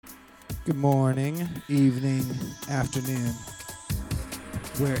Good morning, evening, afternoon.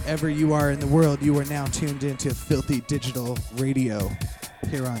 Wherever you are in the world, you are now tuned into Filthy Digital Radio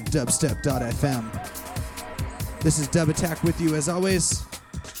here on dubstep.fm. This is Dub Attack with you as always.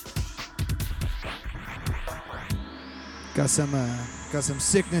 Got some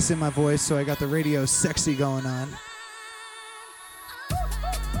sickness in my voice, so I got the radio sexy going on.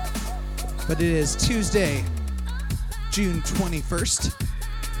 But it is Tuesday, June 21st.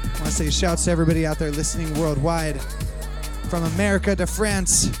 I want to say shouts to everybody out there listening worldwide, from America to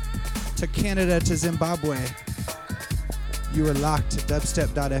France to Canada to Zimbabwe. You are locked to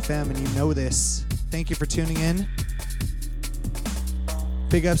dubstep.fm and you know this. Thank you for tuning in.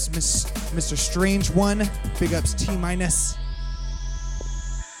 Big ups Mr. Strange One. Big ups T Minus.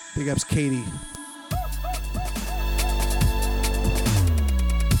 Big ups Katie.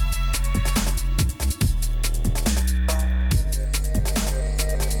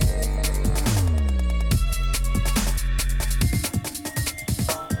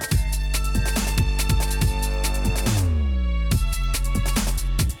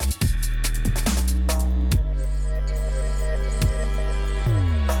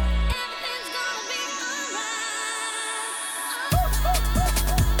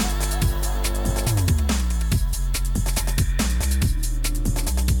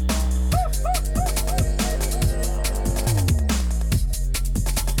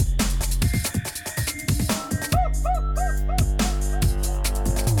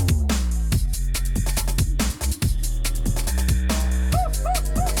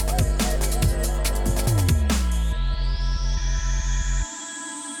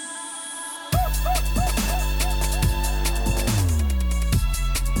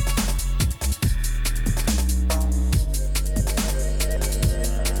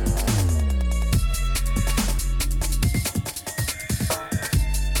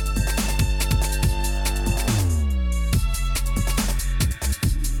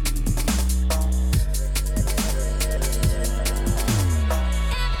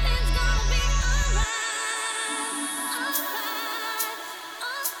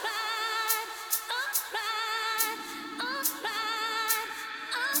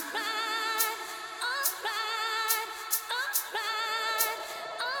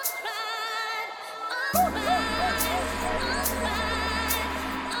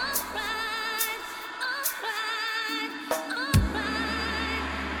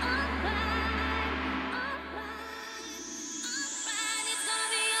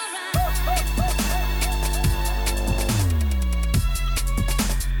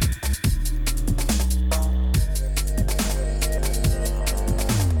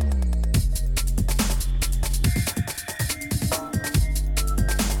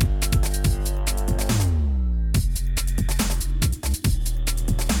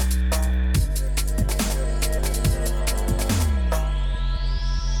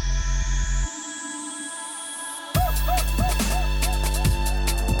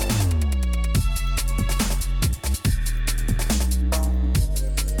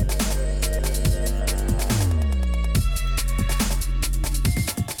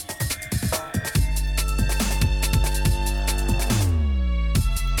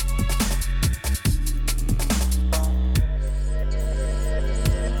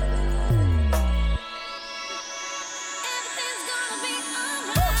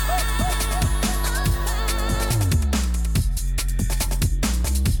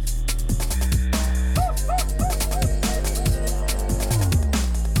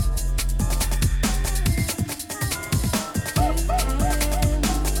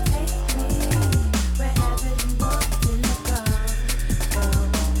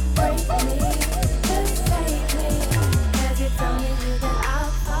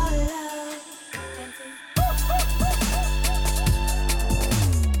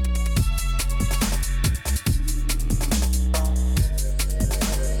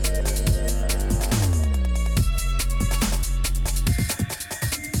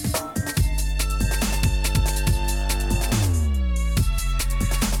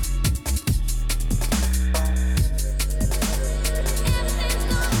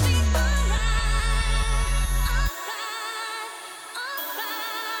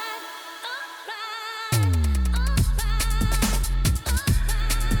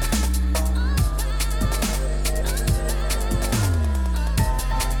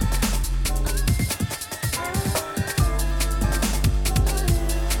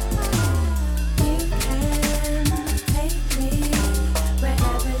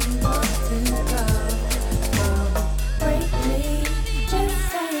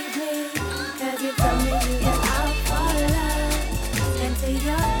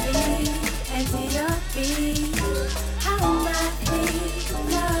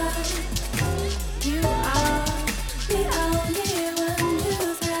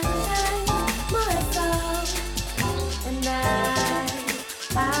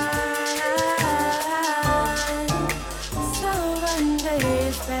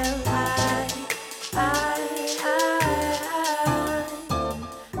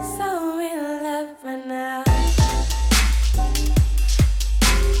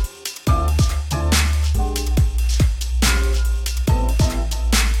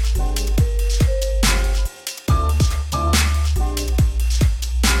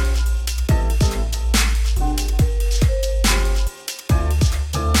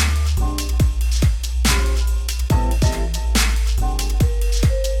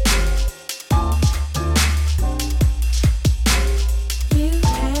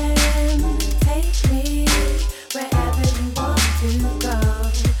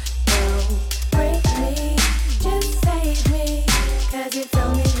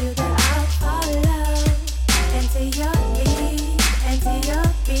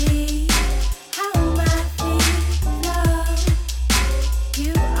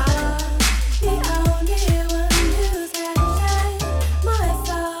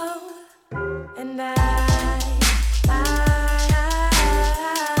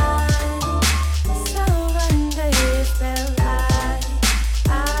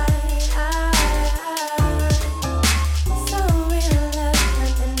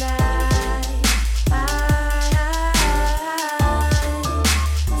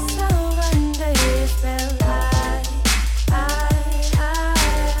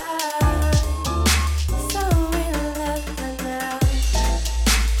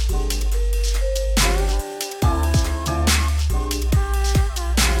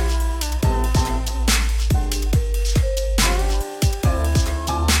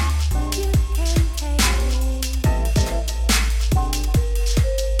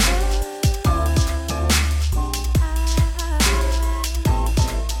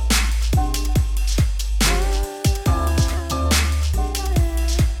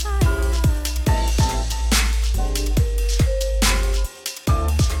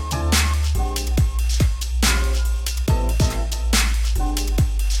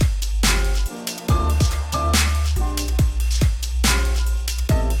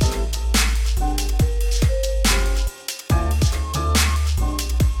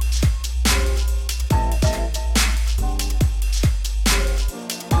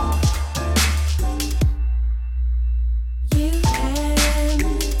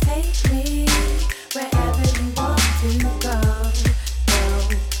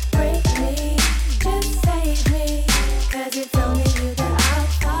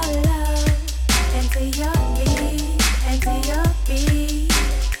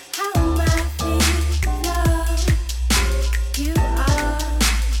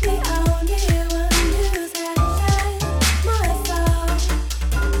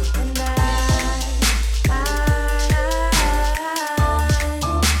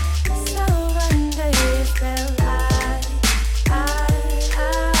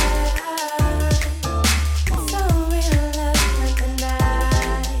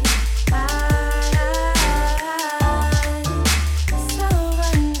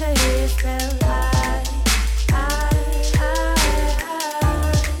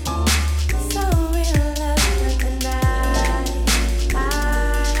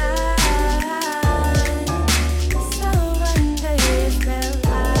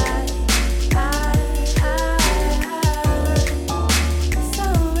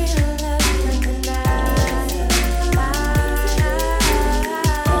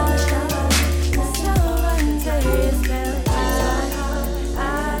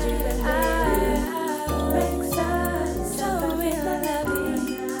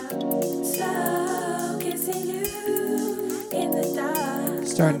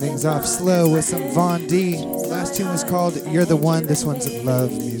 Starting things off slow with some Von D. Last tune was called You're the One. This one's Love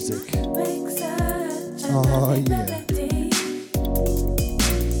Music. Oh, yeah.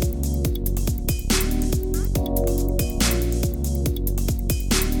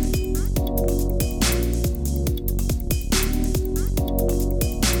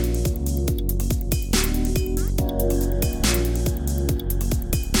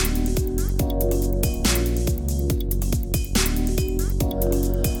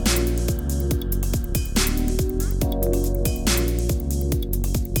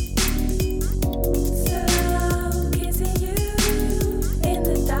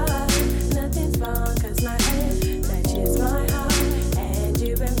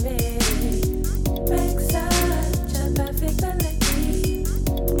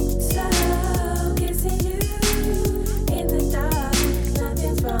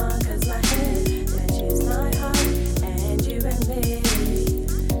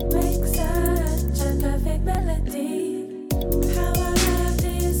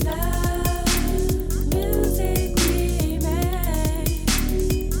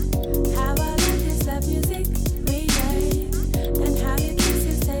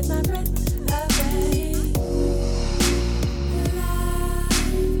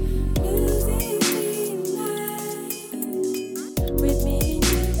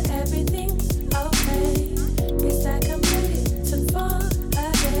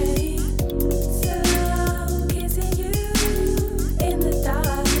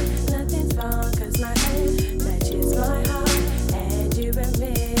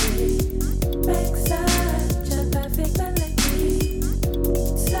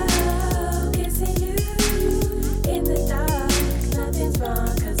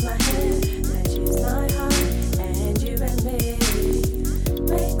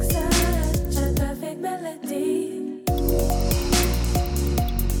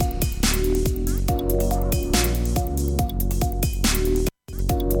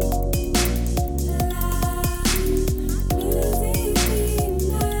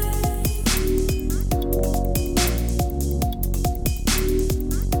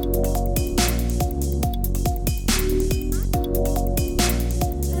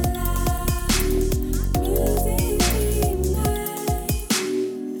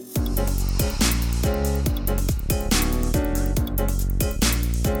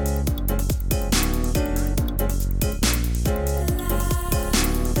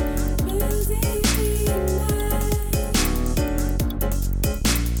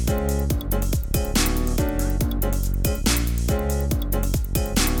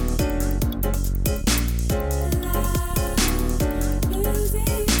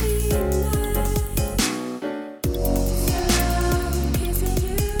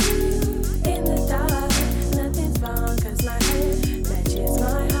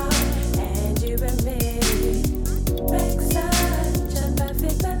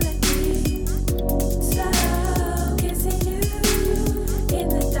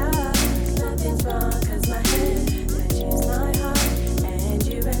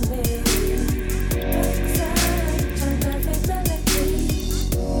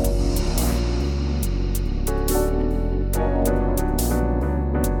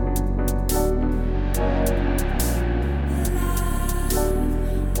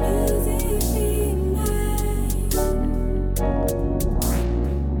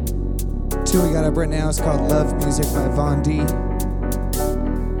 We got up right now is called Love Music by Von D.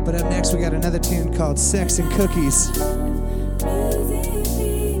 But up next we got another tune called Sex and Cookies.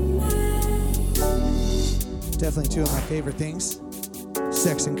 Definitely two of my favorite things.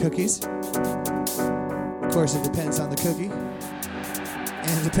 Sex and cookies. Of course it depends on the cookie.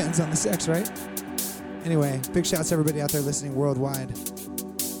 And it depends on the sex, right? Anyway, big shouts to everybody out there listening worldwide.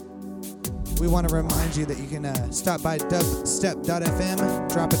 We want to remind you that you can stop by dubstep.fm,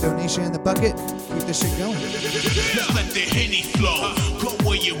 drop a donation in the bucket, keep this shit going. Let the Henny flow, go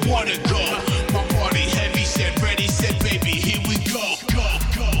where you want to go. My party heavy, set ready, set baby, here we go. Go,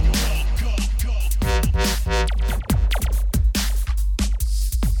 go, go, go,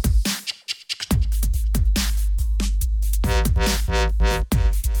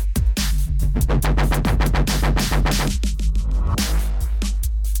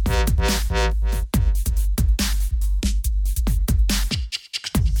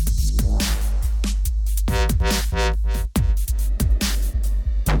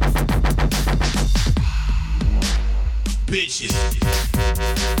 bitches.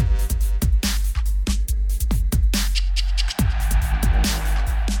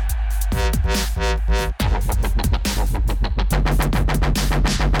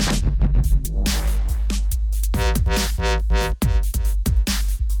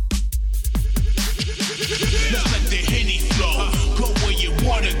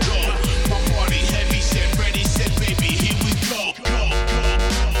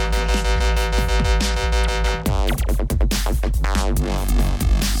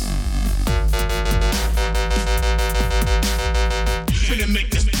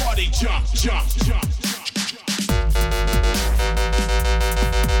 party jump, jump, jump.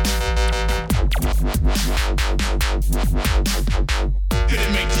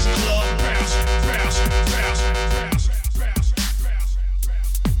 Gonna make this club bounce, bounce, bounce, bounce, bounce, bounce,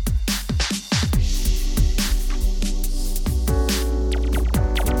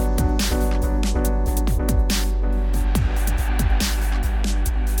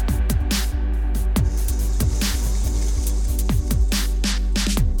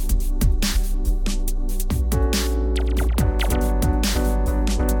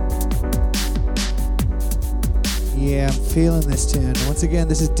 Yeah, I'm feeling this tune. Once again,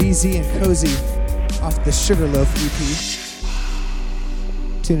 this is DZ and Cozy off the Sugarloaf EP.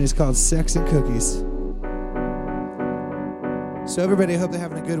 Tune is called Sex and Cookies. So everybody, I hope they're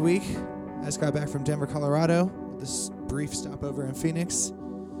having a good week. I just got back from Denver, Colorado. This brief stopover in Phoenix.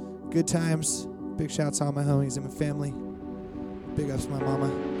 Good times. Big shouts to all my homies and my family. Big ups to my mama.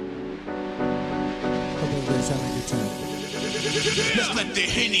 Hope everybody's having a good time. Let's let the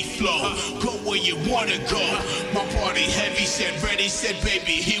Henny flow. Go where you wanna go. My party heavy, said ready, said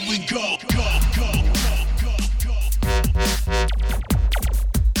baby, here we go. Go, go, go, go, go.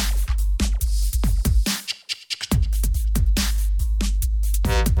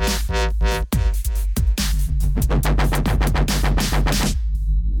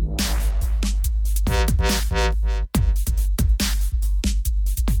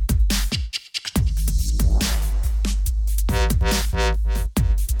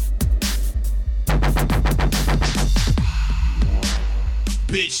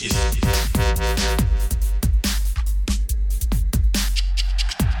 Bitches.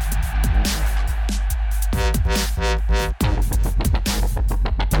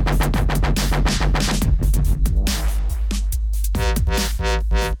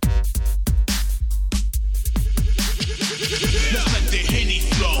 Let's let the Henny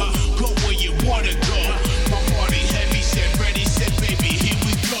flow. Go where you wanna go. My party heavy, said ready, said baby, here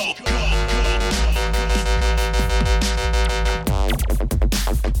we go. Go, go,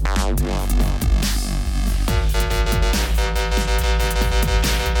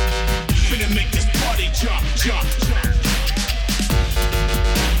 Finna make this party jump, jump, jump.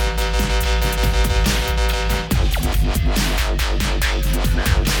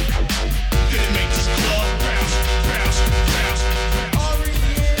 Finna make this club bounce, bounce, bounce,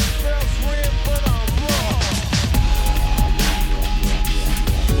 bounce.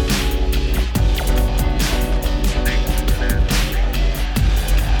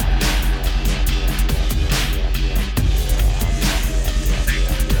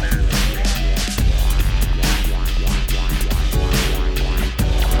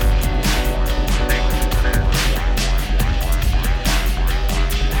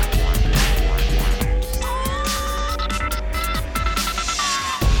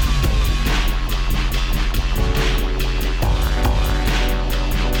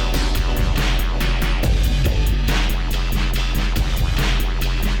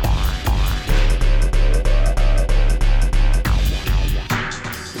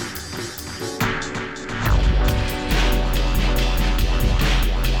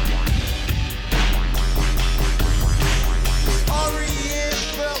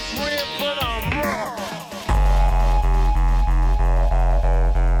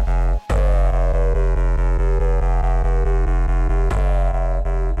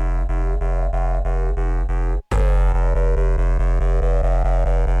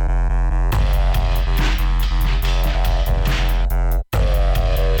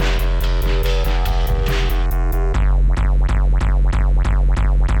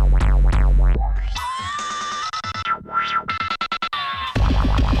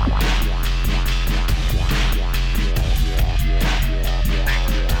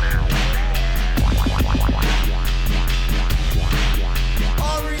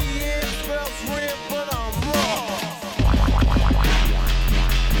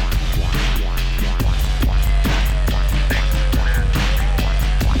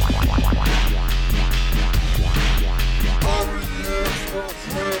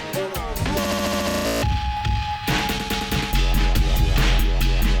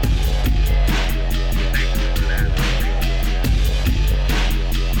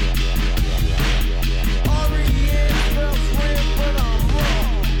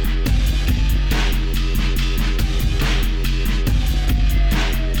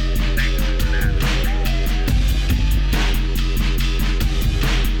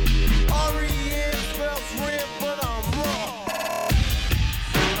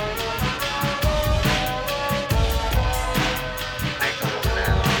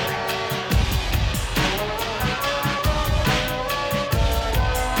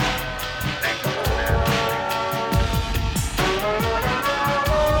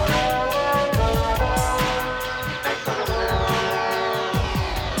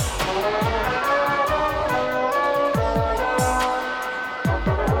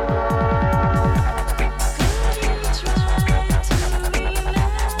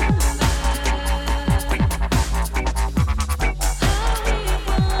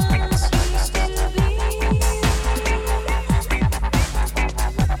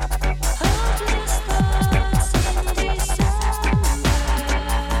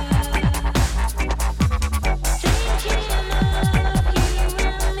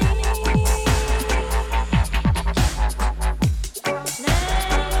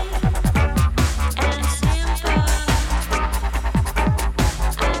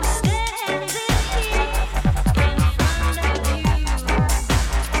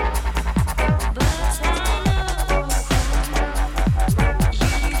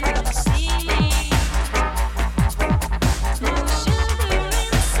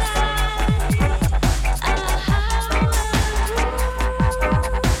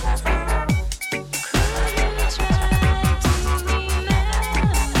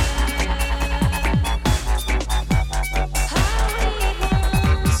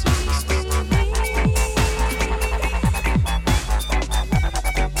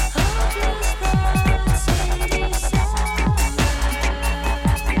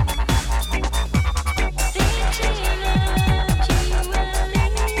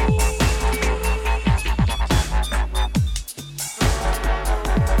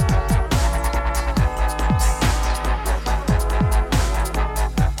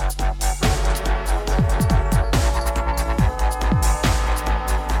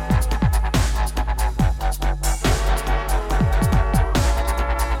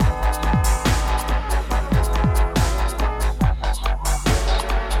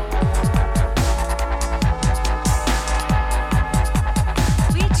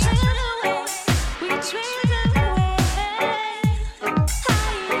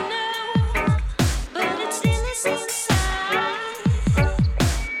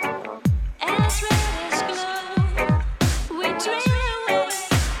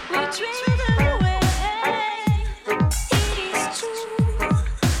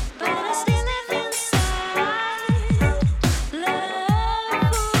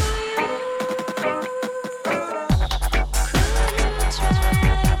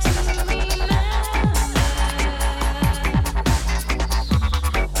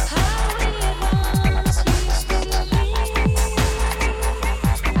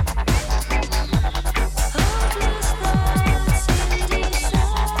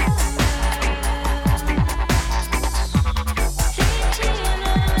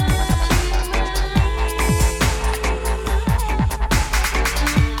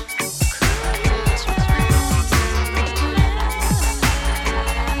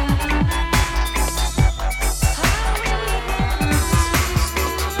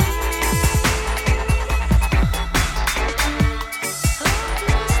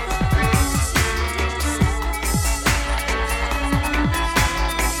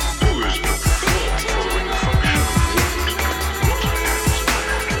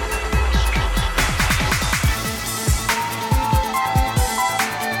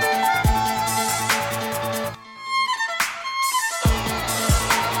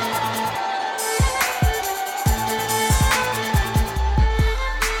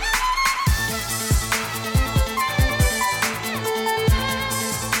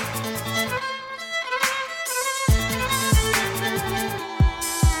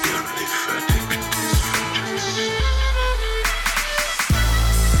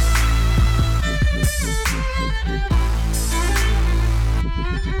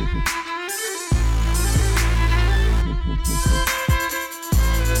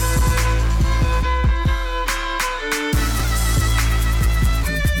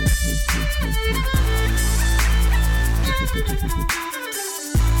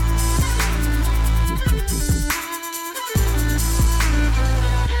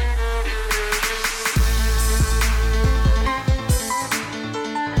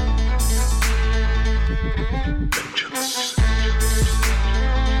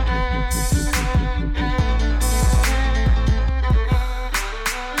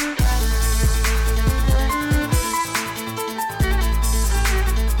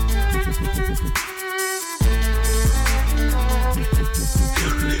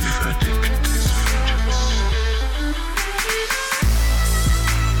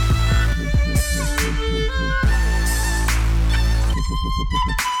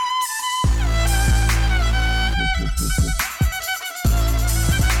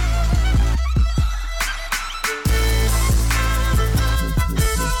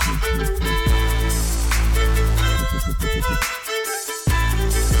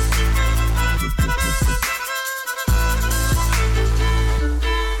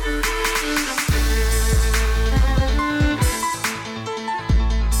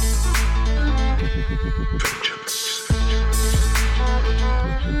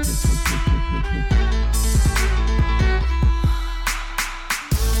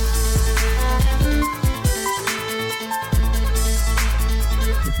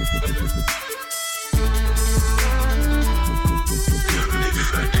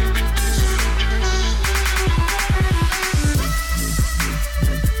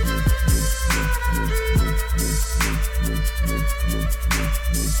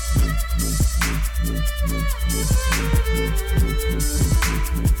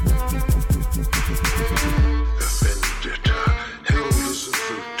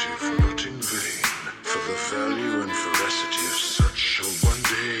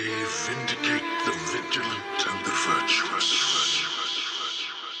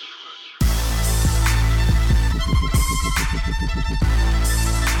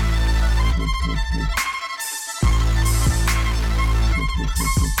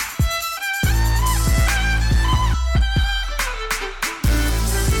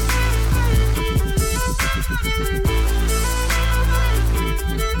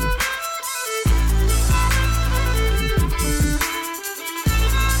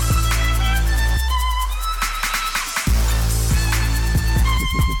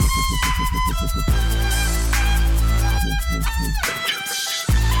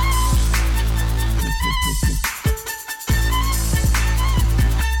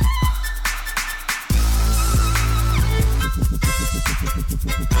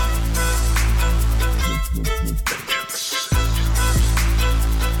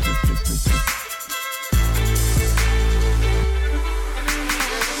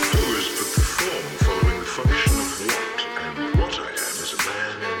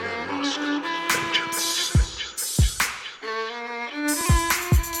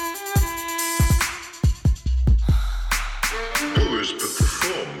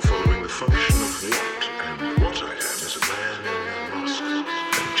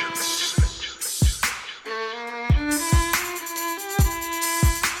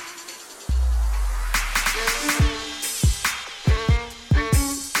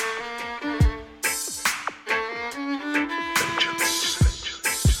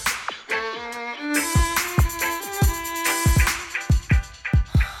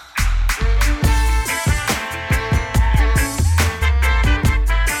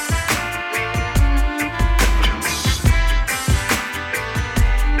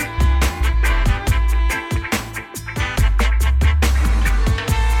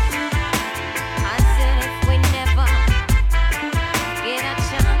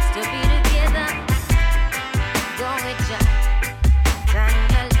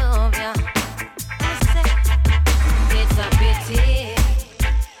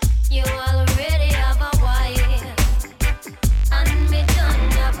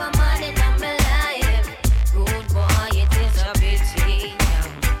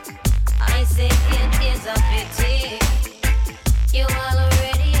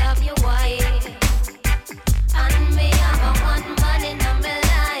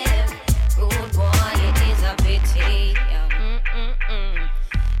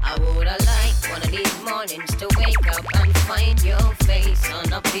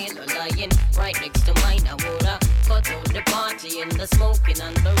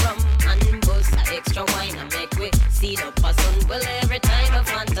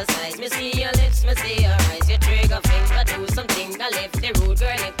 Me see your lips, me see your eyes. Your trigger finger do something. I left the road,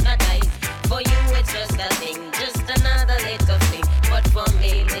 girl, if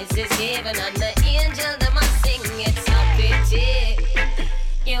heaven and the angel them a sing. It's a pity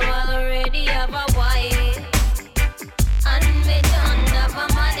you already have a wife, and me don't have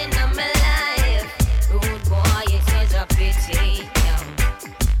a man in my life. Rude boy, it is a pity.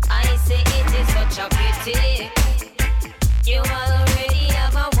 I say it is such a pity. You already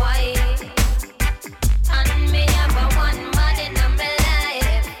have a wife, and me have a one man in my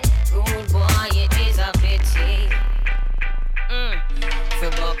life. Rude boy, it is a pity. To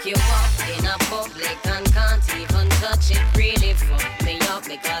buck you up in a public and can't even touch it. Really fuck me up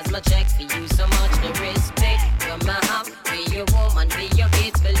because my check for you so much. The respect you may have for your woman, for your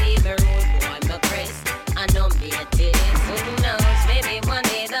kids. Believe me, rude boy, my Chris. I know me it is. Who knows? Maybe one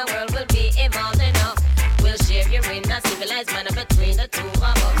day the world will be evolved enough. We'll share you in a civilized manner between the two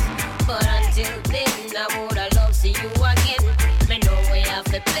of us. But until then, I would love to see you again. Me know we have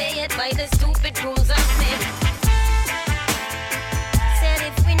to play it by the stupid rules of men. Said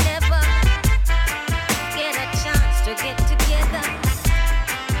if we never get a chance to get together,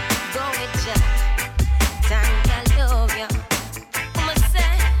 go with ya. Thank I love ya. I'ma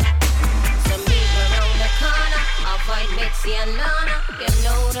say, some people around the corner avoid Mitzi and Lana. You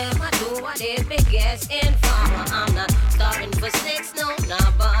know them, I do what they biggest informer. I'm not starving for sex, no,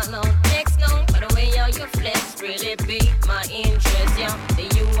 not ball out next, no. But the way how you flex really beat my interest, yeah. The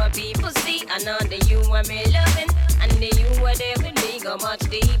you what people see, I know the you what me loving, and the you what they with me go much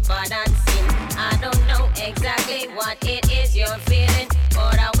deeper than sin. I don't know exactly what it is you're feeling,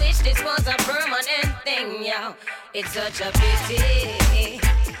 but I wish this was a permanent thing, yeah. It's such a pity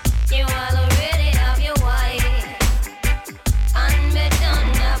you all already have your wife, and me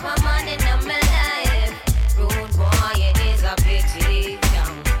don't have a man in my life. Rude boy, it is a pity.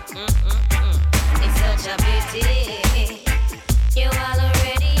 It's such a pity. You all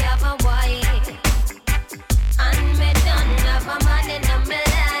already have a wife, and me don't have a man in my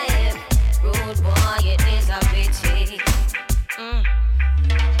life. Rude boy, it is a pity.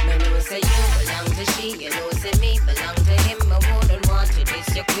 Me know say you belong to she, you know say me belong to him. I wouldn't want to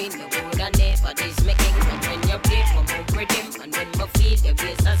diss your queen, me woulda never diss me king. But when you play for move with him, and when my feel your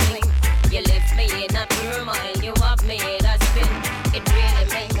bass a swing, you left me in a turmoil, you have me in a spin. It really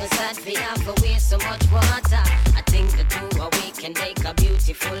make me sad for you have to waste so much water. I think the two of we can make a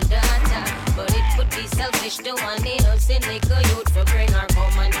beautiful daughter, but it would be selfish to one innocent little youth for bring her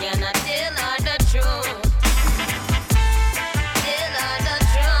home and cannot tell her the truth. Tell her the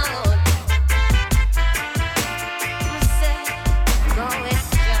truth. I say, go with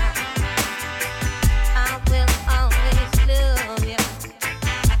ya. I will always love you.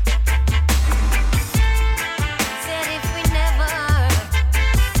 Said if we never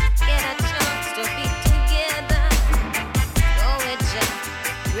get a chance to be together, go with ya.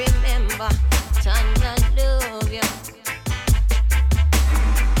 Remember, Tanya love you.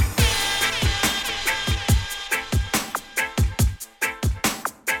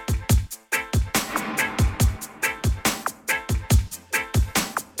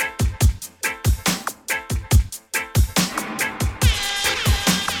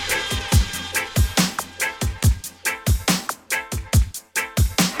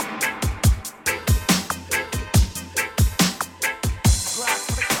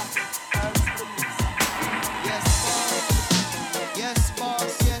 Yes,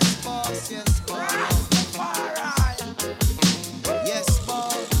 boss. Yes, boss. Yes, boss. Yes, boss. Yes,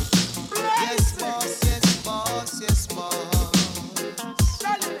 boss. Yes, boss. Yes, boss. Yes, boss. Yes, boss. Yes, boss.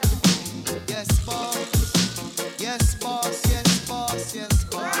 Yes,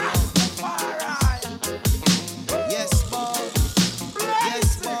 boss. Yes, boss. Yes,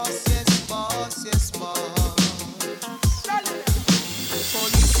 boss. Yes, boss. Yes, boss.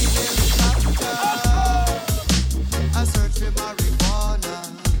 Police in helicopter. I search for marijuana.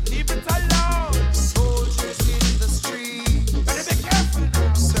 Leave it alone. Soldiers in the street, Better be careful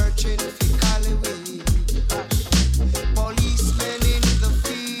now. searching for Cali weed. Policemen in the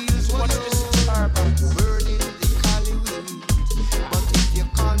fields, Watch this disturbance. burning the Cali weed. But if you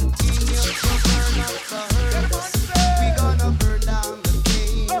continue to burn up the herbs, we gonna burn down the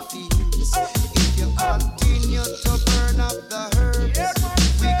cane fields. If you continue to burn up the herbs,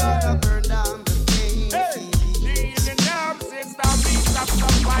 we gonna burn down the cane fields. Dealing nerves is the beast of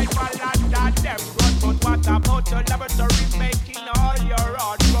survival and that them run. But what about your laboratory making all your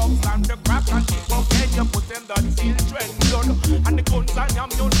hard drugs and the crack and the cocaine you put in the children blood and the guns and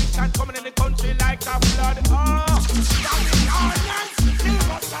ammunition coming in the country like a flood. Oh, Babylonians, leave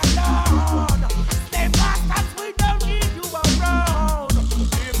us alone. Stay bastards, we don't need you around.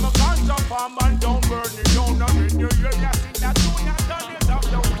 Leave my ganja farm and don't burn it down. And in your area, see that soon you done it up,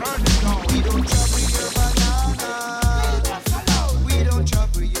 don't turn it down. We don't trouble your banana. Leave us alone. We don't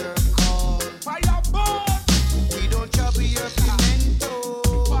trouble your corn.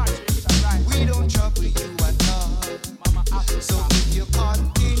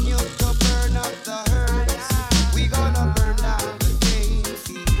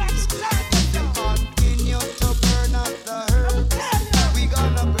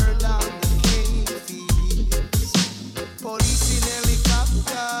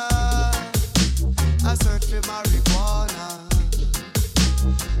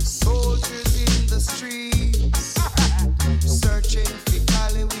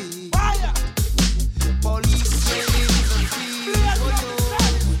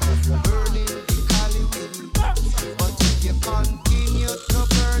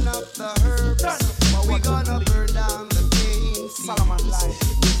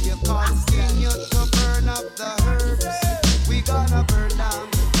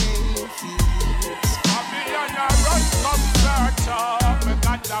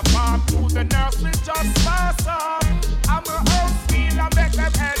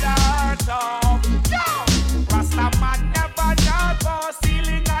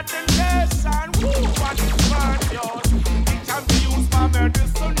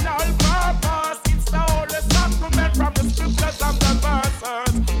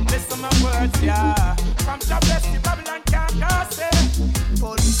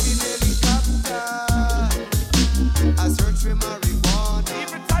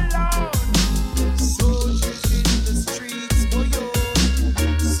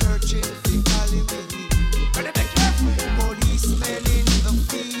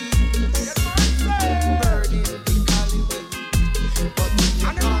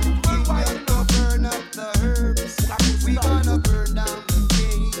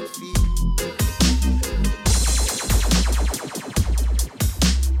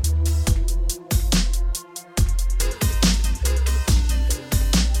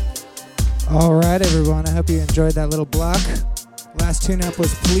 All right, everyone. I hope you enjoyed that little block. Last tune up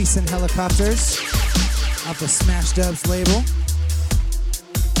was Police and Helicopters off the Smash Dubs label.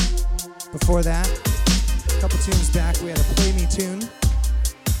 Before that, a couple tunes back, we had a Play Me tune.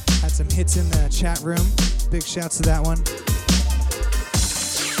 Had some hits in the chat room. Big shouts to that one.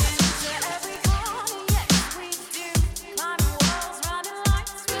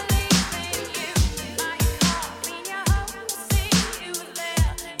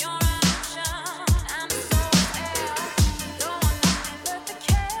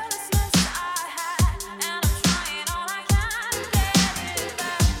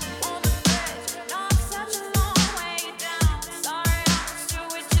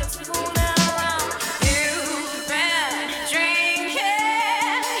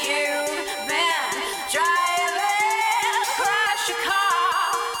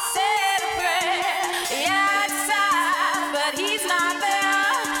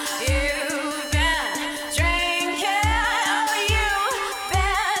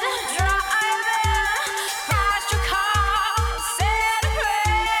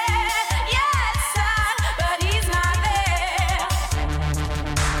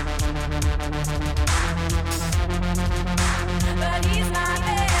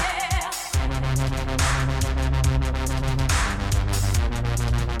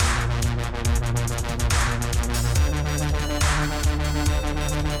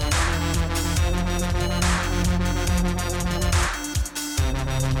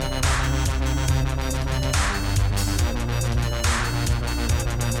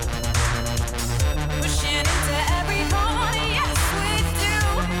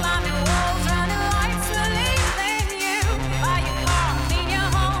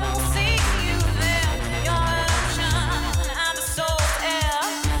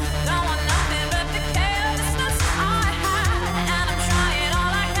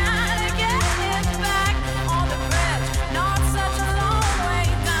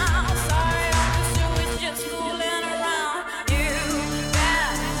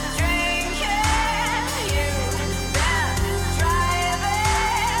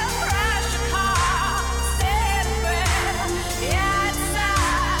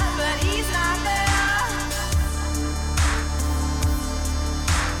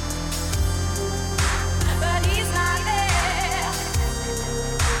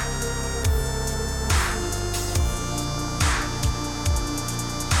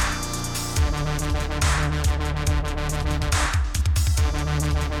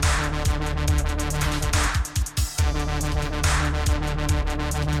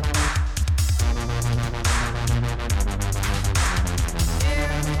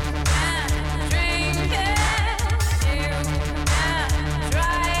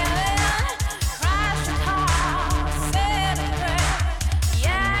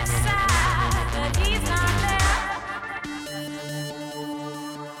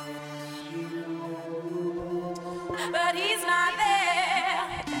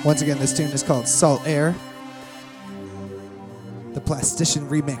 Once again, this tune is called Salt Air, the Plastician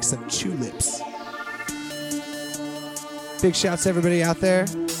remix of Tulips. Big shouts to everybody out there.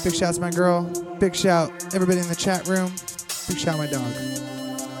 Big shouts to my girl. Big shout everybody in the chat room. Big shout my dog.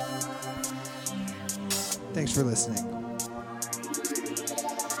 Thanks for listening.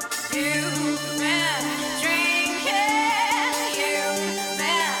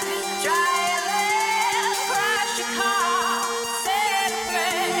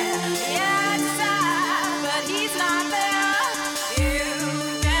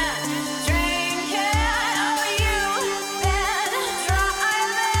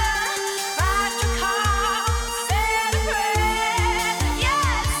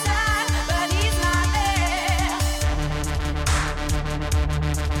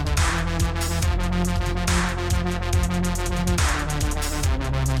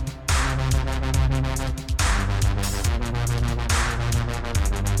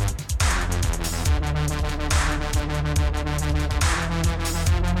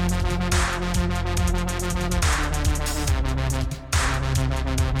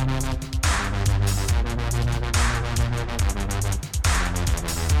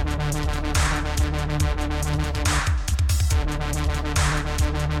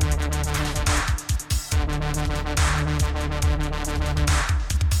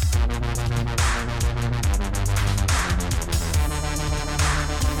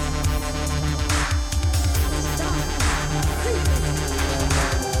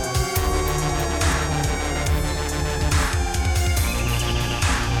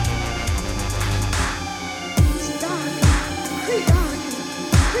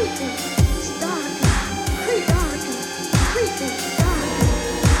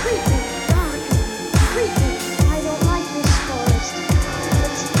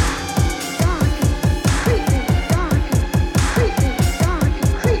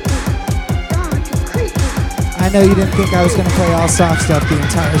 know you didn't think I was going to play all soft stuff the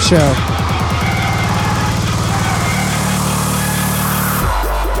entire show.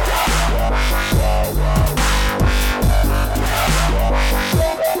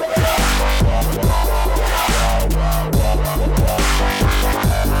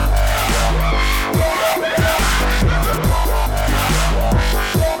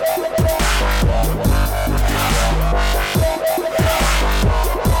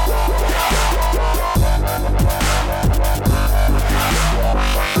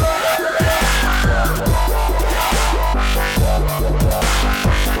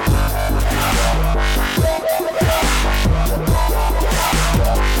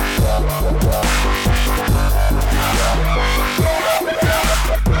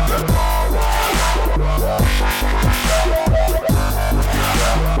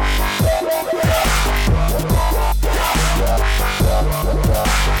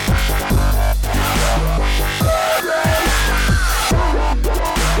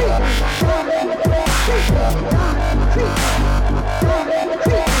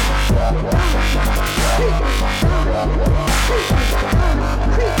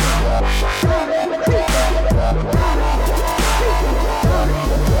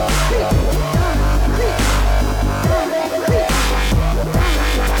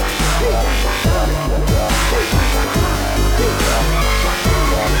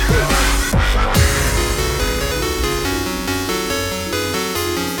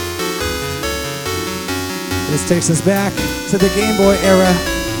 This takes us back to the Game Boy era.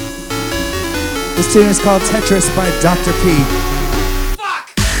 This tune is called Tetris by Dr. P.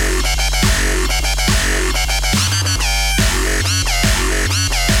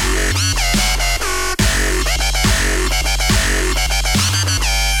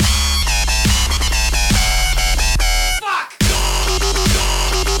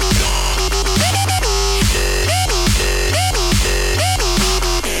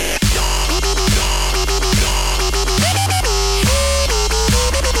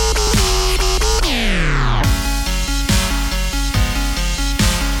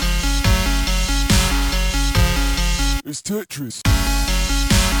 It's Tetris.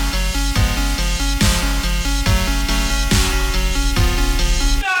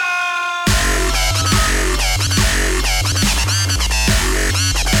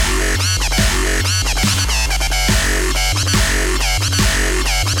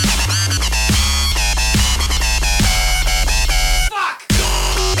 Fuck!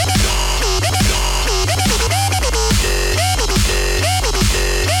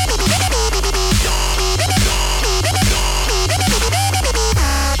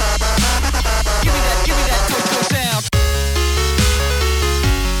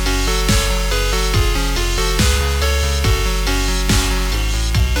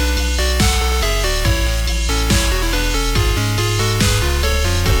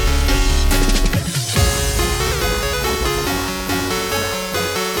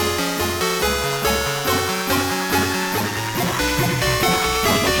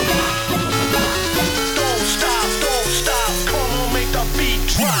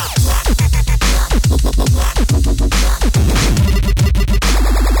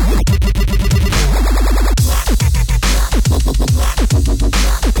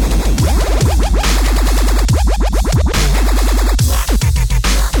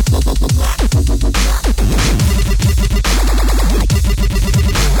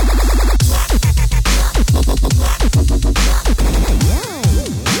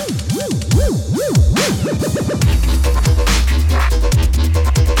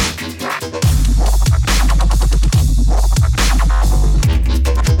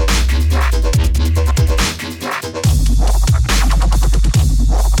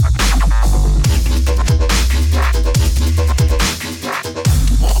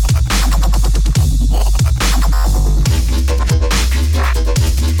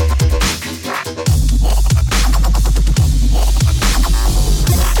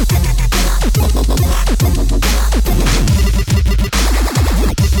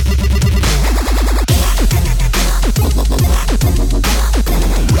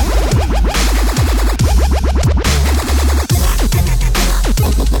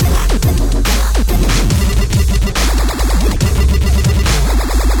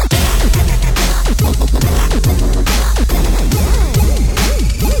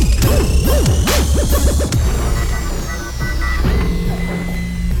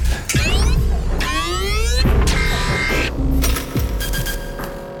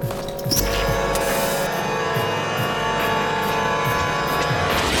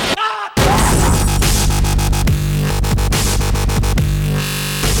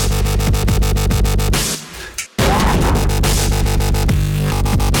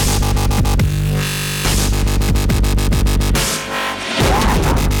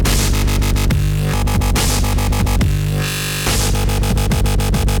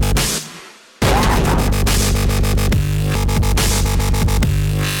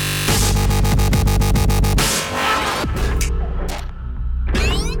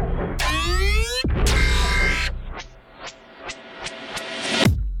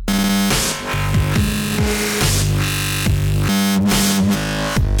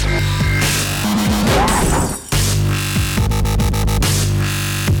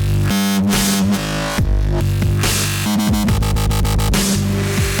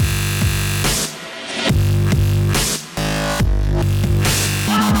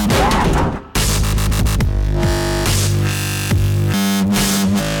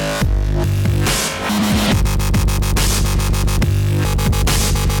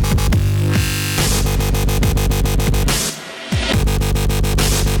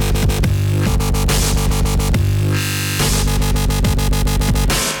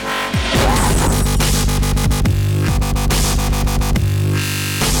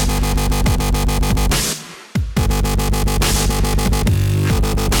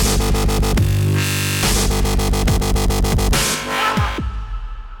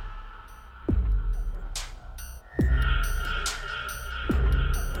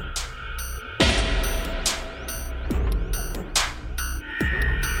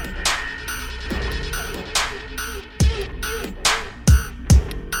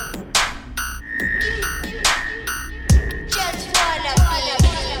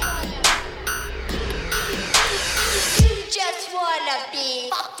 wanna be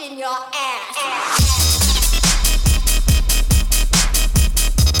fucked in your ass.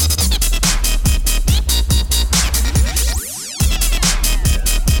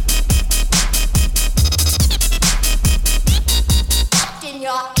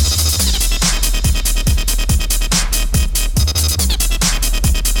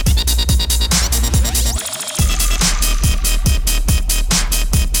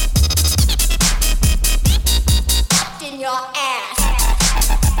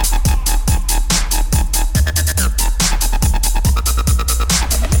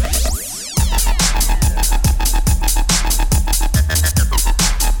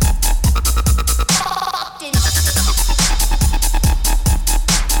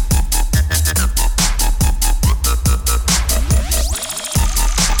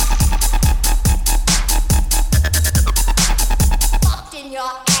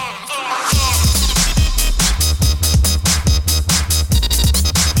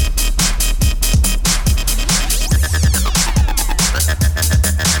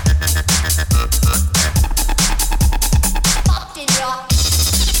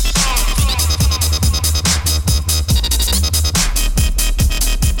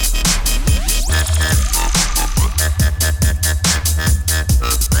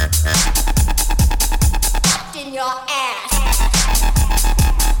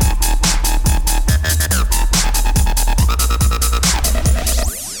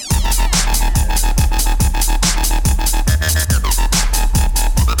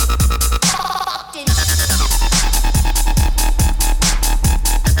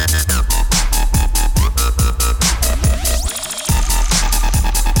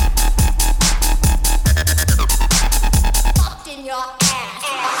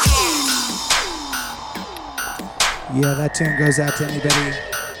 Yeah, that tune goes out to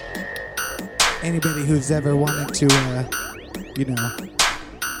anybody who's ever wanted to, you know,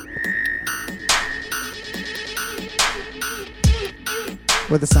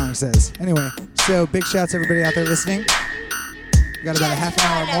 what the song says. Anyway, so big shouts to everybody out there listening. We got about a half an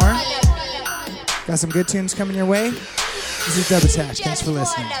hour more. Got some good tunes coming your way. This is Dub Attack. Thanks for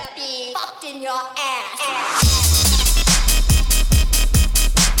listening.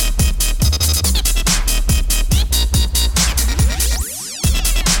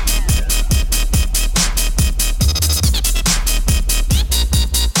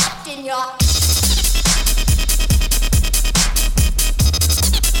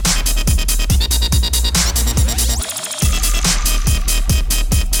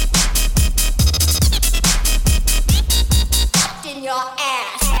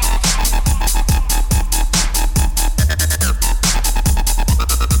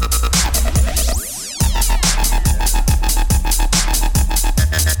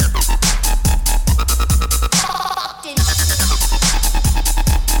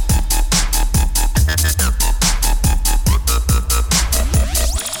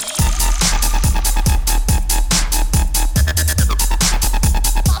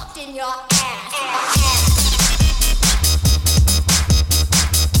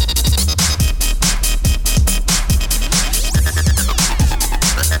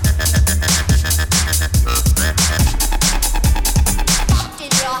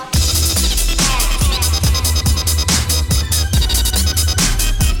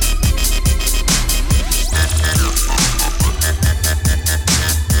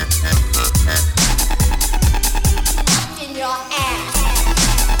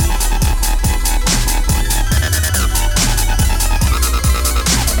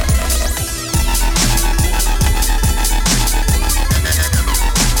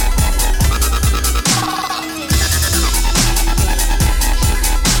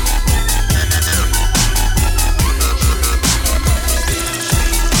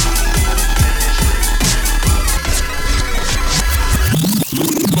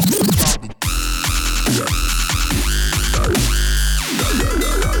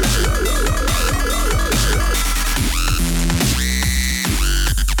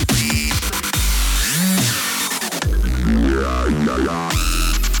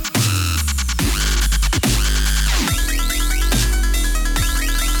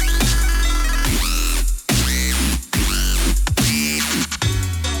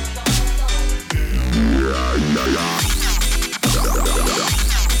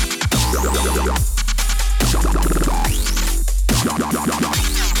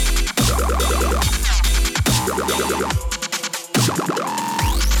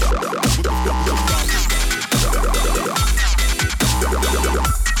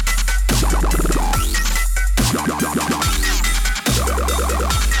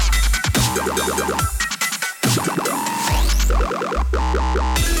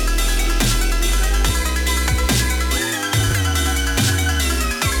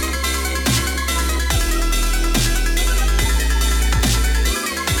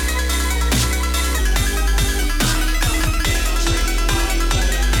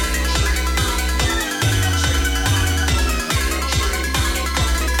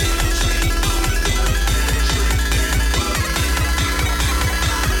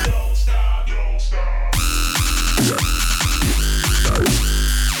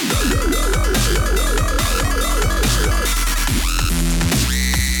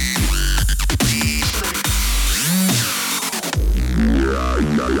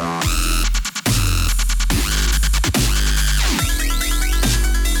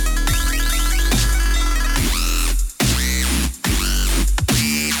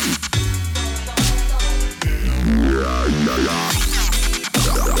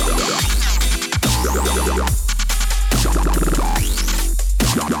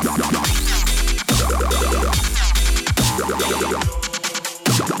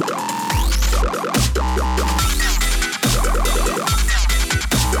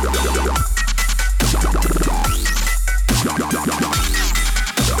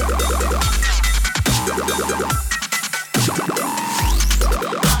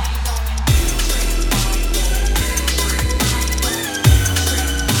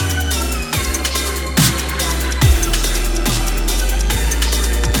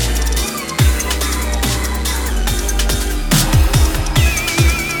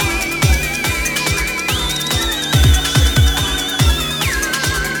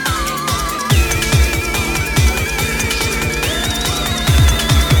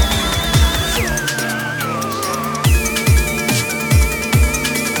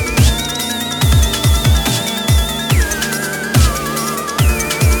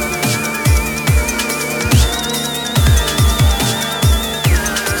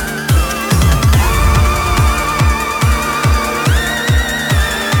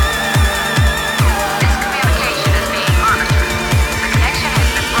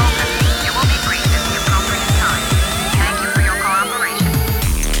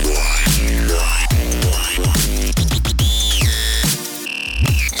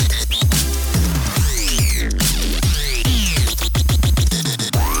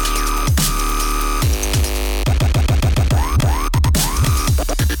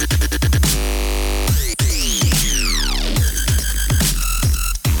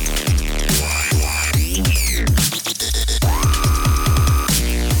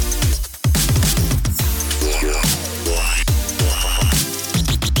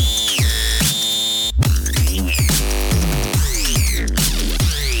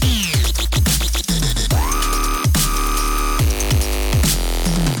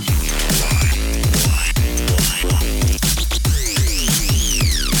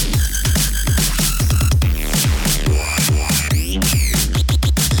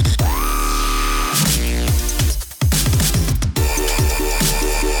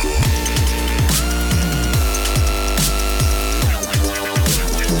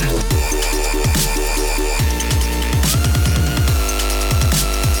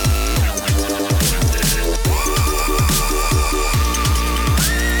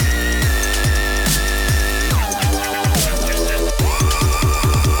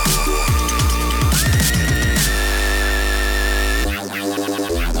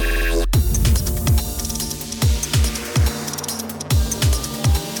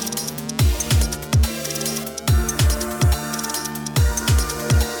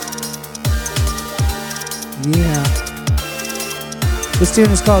 This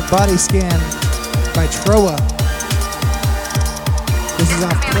tune is called Body Scan by Troa. This is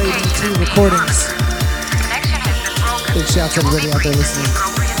off Play D2 Recordings. Big shouts to everybody out there listening.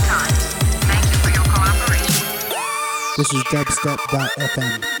 This is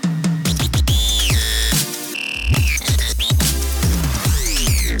dubstep.fm.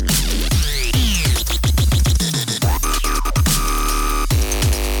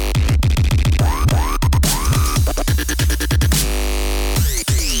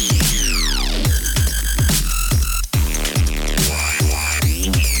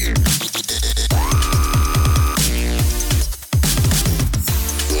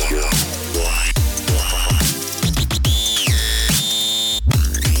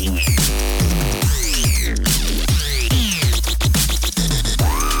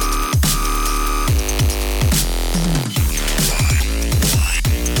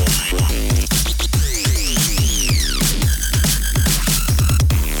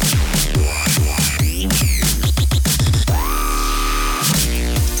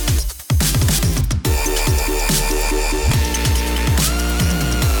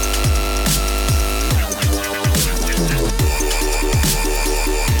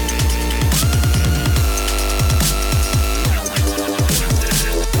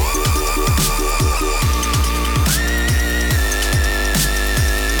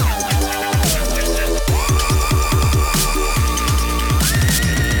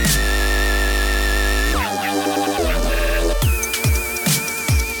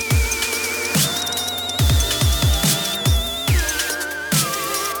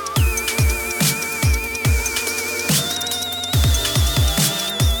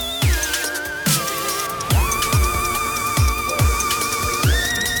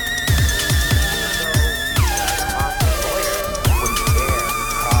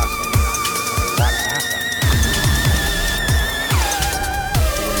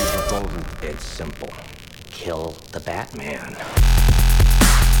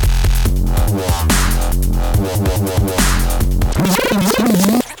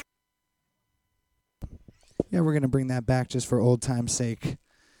 Back just for old time's sake.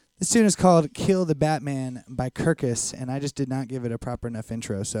 This tune is called Kill the Batman by Kirkus, and I just did not give it a proper enough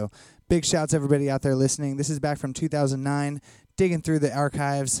intro, so big shouts to everybody out there listening. This is back from 2009, digging through the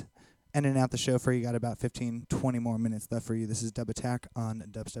archives, ending out the show for you. Got about 15, 20 more minutes left for you. This is Dub Attack on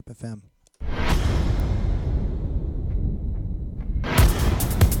Dubstep FM.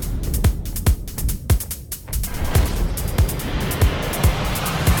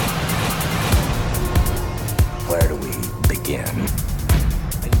 Where do we begin?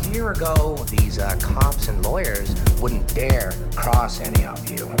 A year ago, these cops and lawyers wouldn't dare cross any of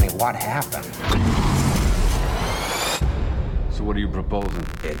you. I mean, what happened? So what are you proposing?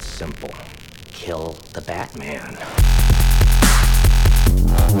 It's simple. Kill the Batman.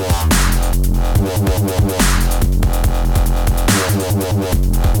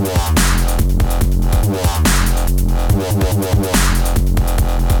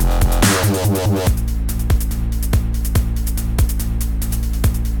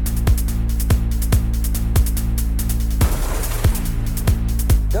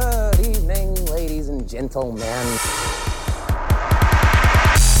 Good evening, ladies and gentlemen.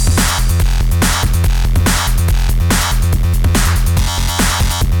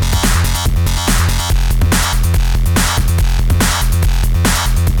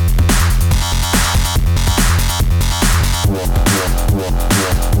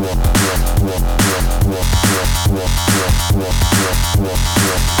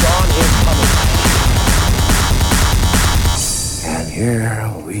 Dawn is coming. And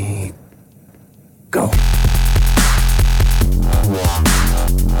here we go.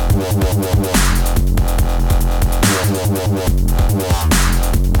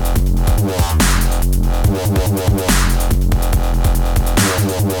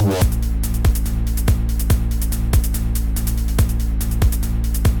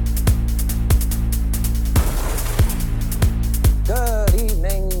 Good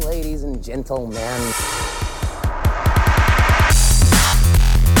evening, ladies and gentlemen.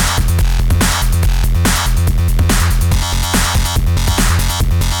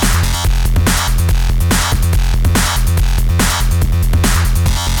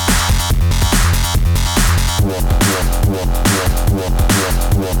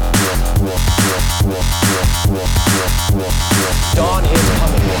 Dawn is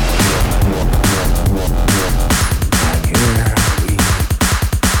coming. And here we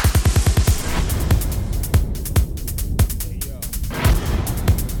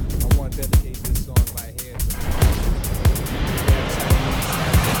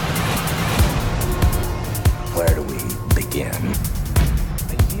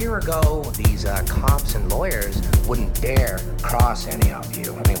cops and lawyers wouldn't dare cross any of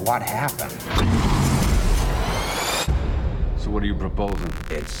you. I mean, what happened? So what are you proposing?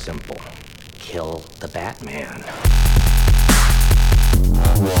 It's simple. Kill the Batman.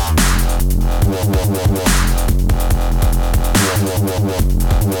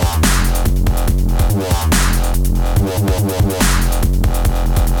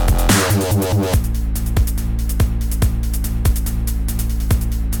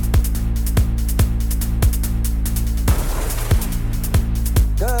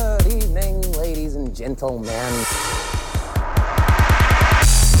 Good evening, ladies and gentlemen.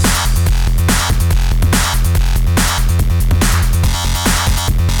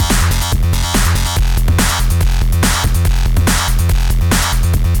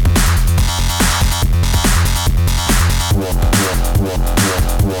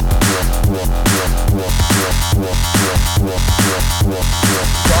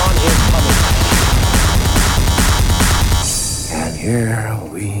 Dawn is coming. And here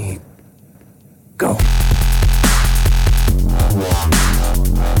we go.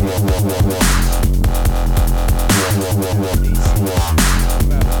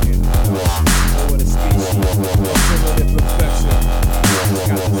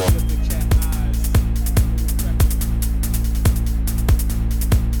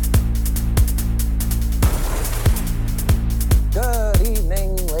 Good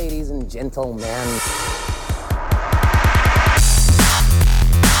evening, ladies and gentlemen.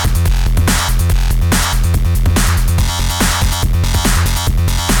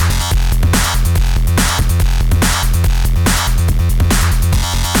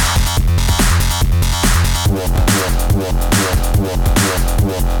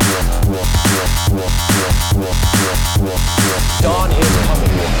 Dawn is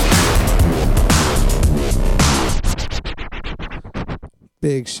coming.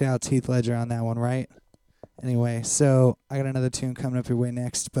 Big shout to Heath Ledger on that one, right? Anyway, so I got another tune coming up your way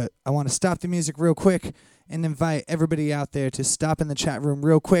next, but I want to stop the music real quick and invite everybody out there to stop in the chat room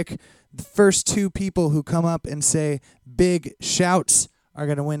real quick. The first two people who come up and say big shouts are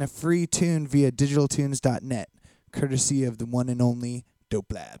going to win a free tune via digitaltunes.net, courtesy of the one and only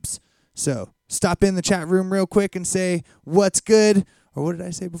Dope Labs. So stop in the chat room real quick and say what's good. Or what did I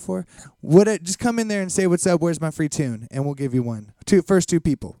say before? Just come in there and say what's up, where's my free tune, and we'll give you one. First two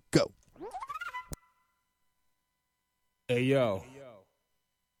people, go. Hey, yo.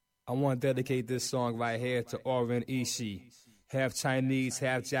 I want to dedicate this song right here to Oren Ishii. Half Chinese,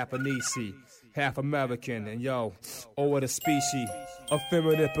 half Japanese, half American. And yo, oh, what a species.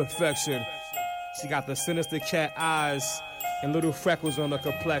 Effeminate perfection. She got the sinister cat eyes and little freckles on her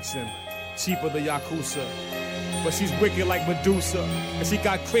complexion. Cheaper the Yakuza. But she's wicked like Medusa. And she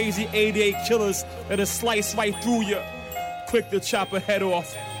got crazy 88 killers that'll slice right through you. Quick to chop her head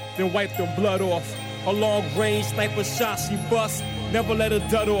off, then wipe the blood off. A long-range sniper shot she bust, never let her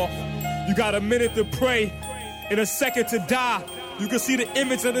dud off. You got a minute to pray, and a second to die. You can see the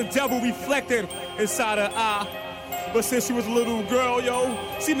image of the devil reflected inside her eye. But since she was a little girl, yo,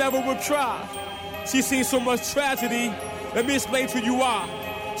 she never would cry. She seen so much tragedy, let me explain to you why.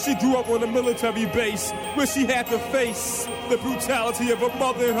 She grew up on a military base where she had to face the brutality of her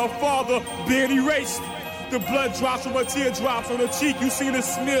mother and her father being erased. The blood drops from her teardrops on her cheek. You see the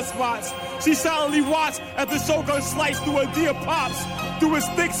smear spots. She silently watched as the Shogun sliced through her dear pops, through his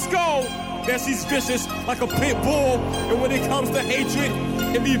thick skull. Now she's vicious like a pit bull. And when it comes to hatred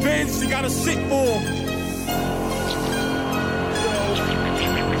and revenge, she got a sick bull.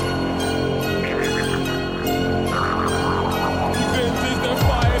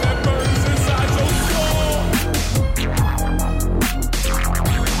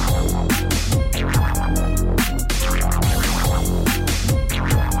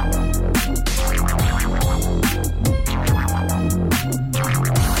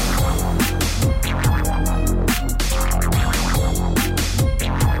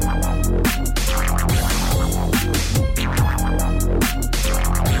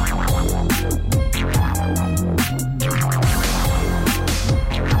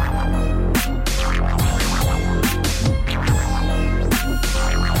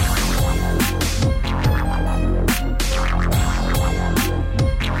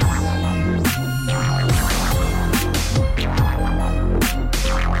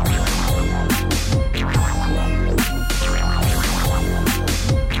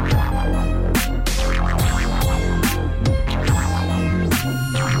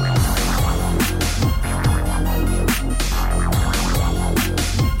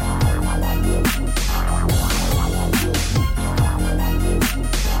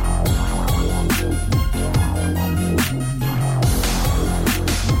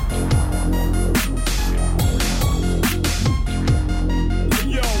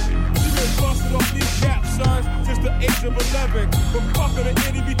 11. But fucking the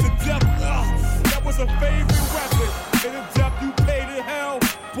enemy to death, that was a favorite weapon. And the death you paid in hell,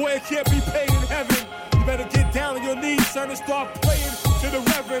 boy, it can't be paid in heaven. You better get down on your knees, son, and start praying to the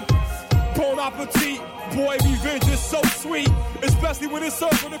Reverend. Bon appetit, boy, revenge is so sweet, especially when it's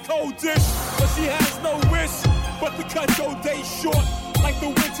served with a cold dish. But she has no wish but to cut your day short, like the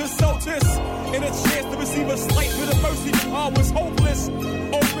winter solstice. And a chance to receive a slight bit of mercy, I was hopeless.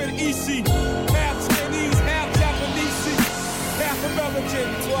 Over in Ishi, half Chinese, half Japanese, half American.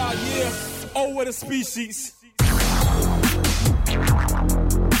 Wow, yeah, over the species.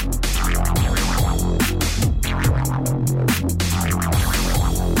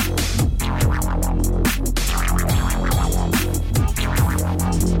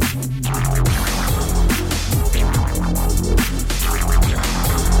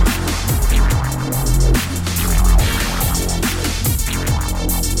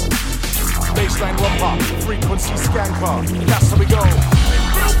 Baseline rumba, frequency skanker. That's how we go.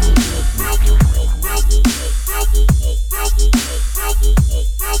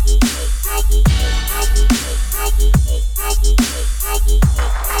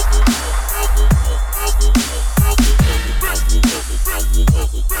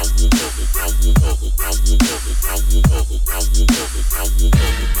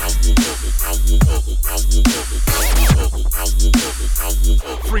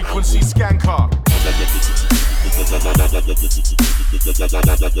 Frequency skanker.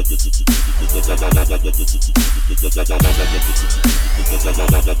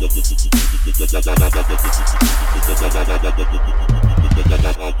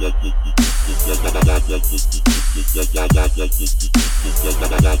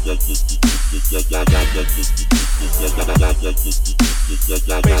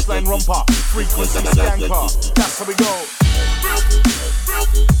 Baseline rumba, frequency skanker. That's how we go.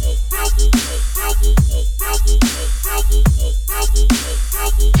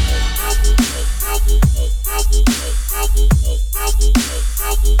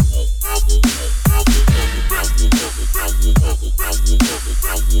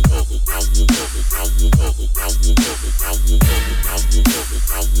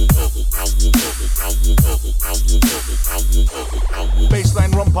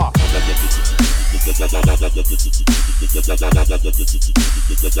 Baseline rumba.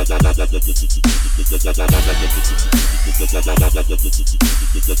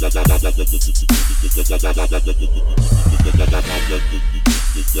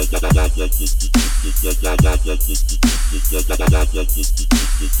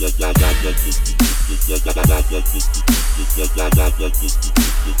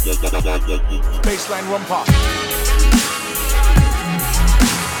 Baseline rumba.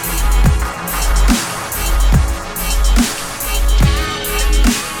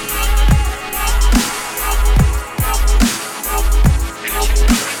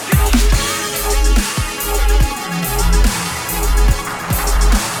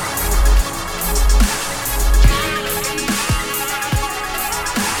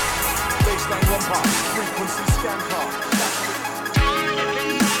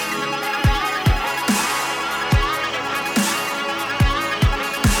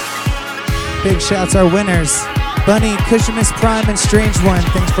 Big shouts our winners, Bunny, Cushionist Prime, and Strange One.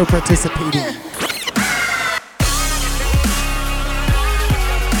 Thanks for participating.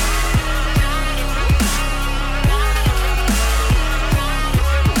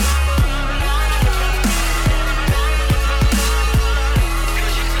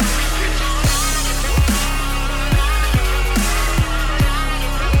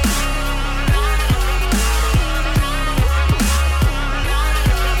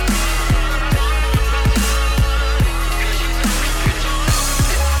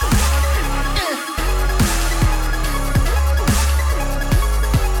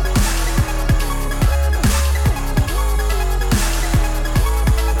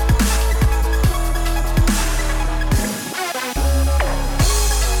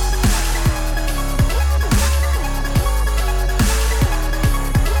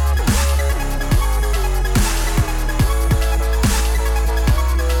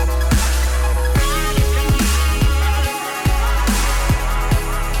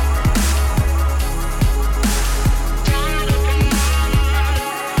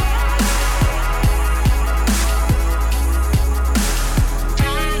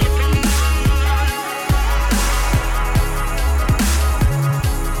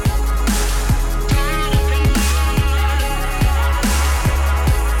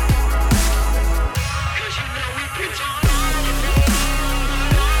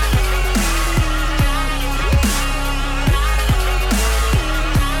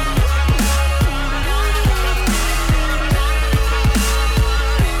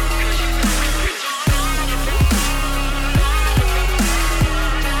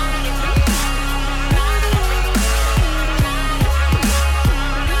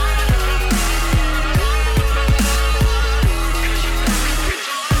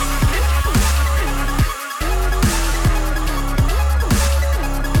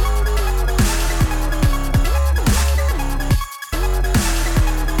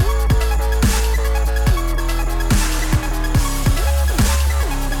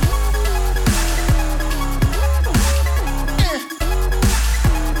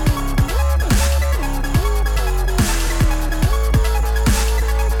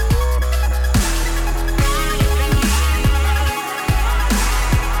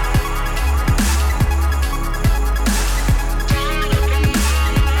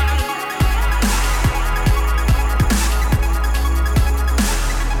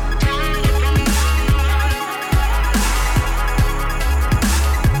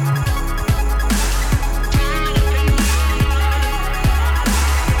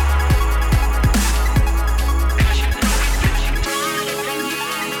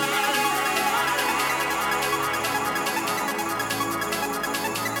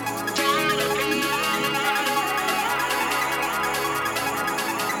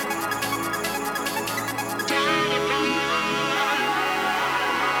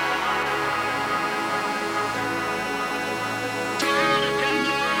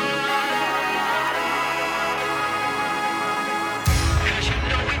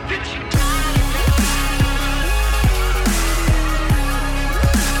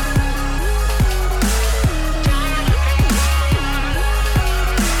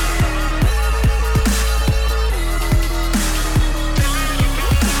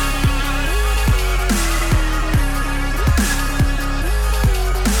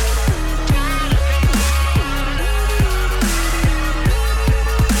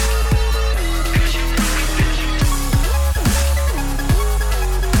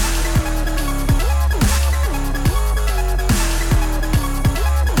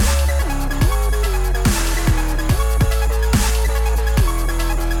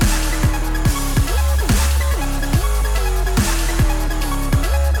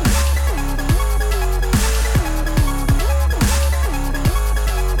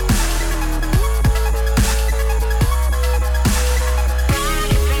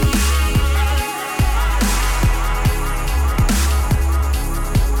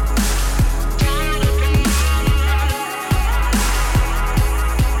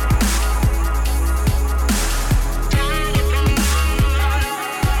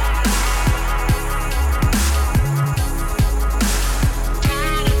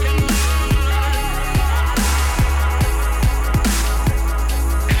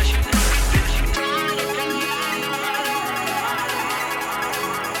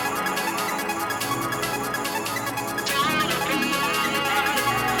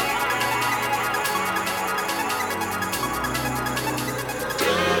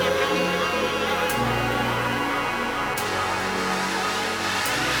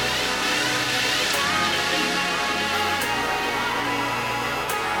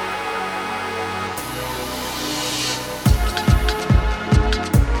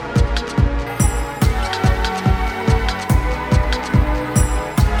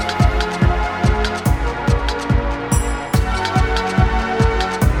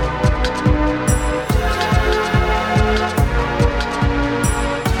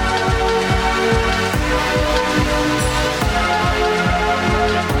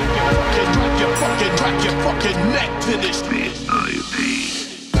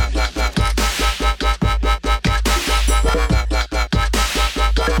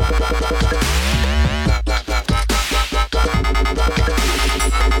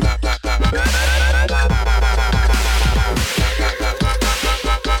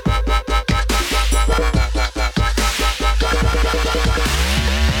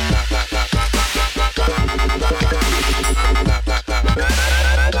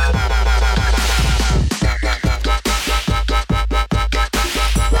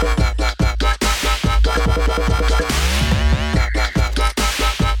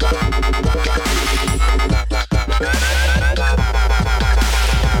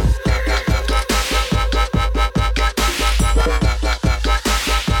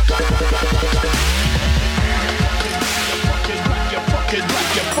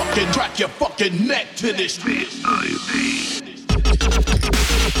 Drag your fucking neck to this bitch.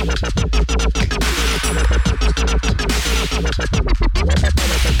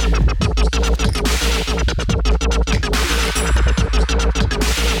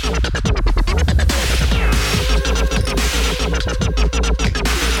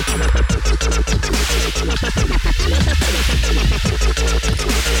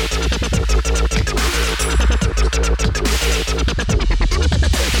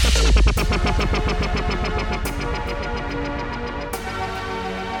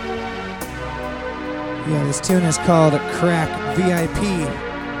 Yeah, this tune is called Crack VIP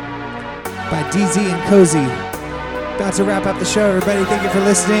by DZ and Cozy. About to wrap up the show, everybody. Thank you for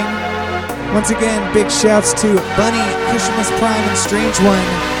listening. Once again, big shouts to Bunny, Kishimus Prime, and Strange One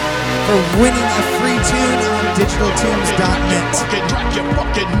for winning a free tune on digitaltunes.net. Drag your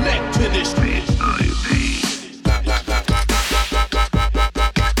fucking neck to this bitch.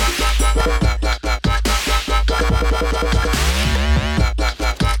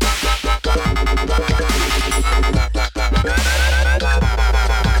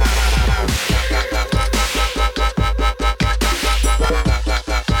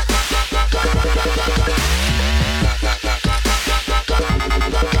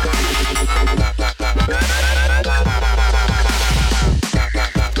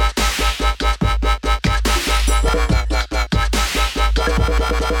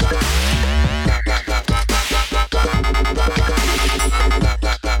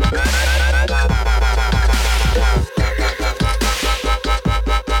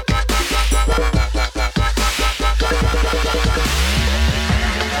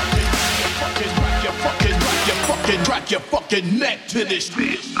 Drag your fucking neck to this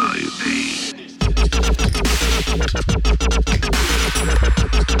bitch.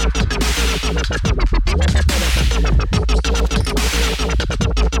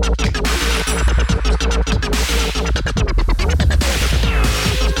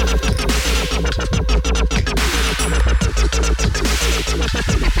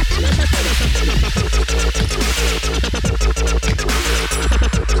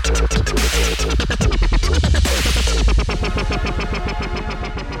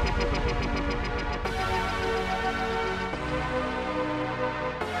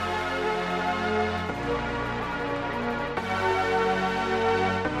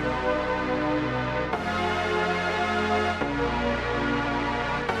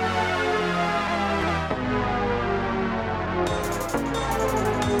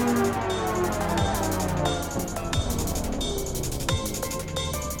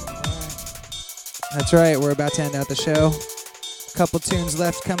 That's right, we're about to end out the show. Couple tunes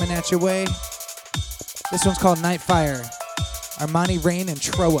left coming at your way. This one's called Nightfire. Armani Rain and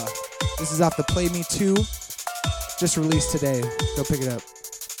Troa. This is off the Play Me 2. Just released today. Go pick it up.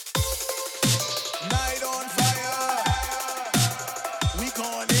 Night on fire. We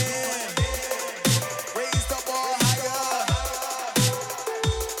going in. Raise the bar higher.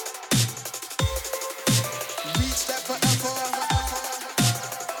 Reach that forever.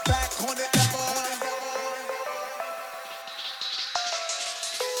 Back on it ever.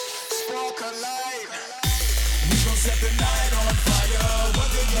 Spark a light. We gon' set the night on fire.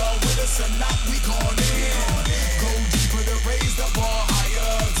 Whether y'all with us or not, we going in. Go deeper to raise the bar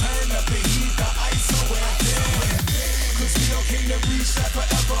higher. Turn up the heat, the ice so we're thin. Cause we all came to reach that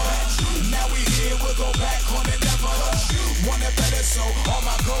forever. Now we here, we'll go back on it never. Want it better, so all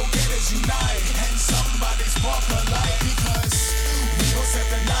my go-getters unite. And somebody spark a light. Because we gon' set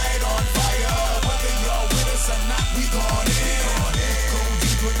the night on fire. Whether y'all with us or not, we going in. Go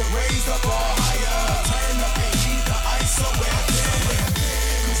deeper to raise the bar higher. Turn up the heat, the ice so we're thin.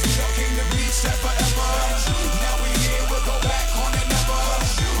 Cause we all came to reach that forever. Now we here, we'll go back on it never.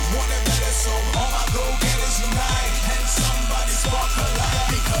 Want it better, so all my go-getters unite. And somebody spark a light.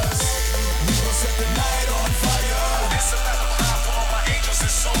 Because we gon' set the night on fire. It's a level high for all my angels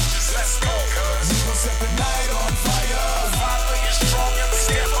and soldiers. Let's go, cuz we gon' set the night on fire.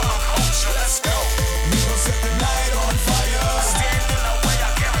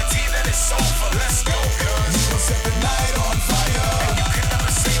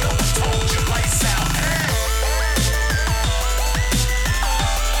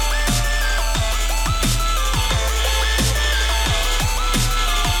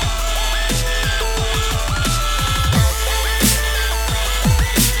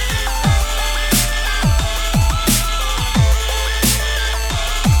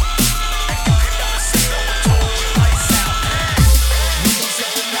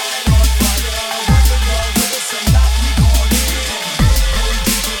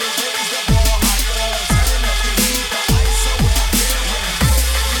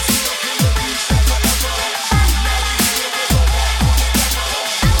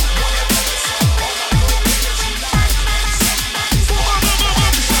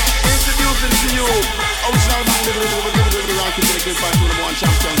 one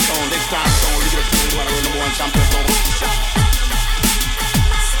champion sound. Next time sound, look at the play, what number one champion sound.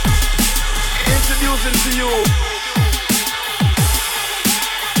 Introducing to you.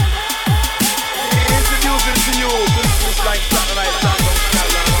 Introducing to you. This is like Saturday Night Jungle.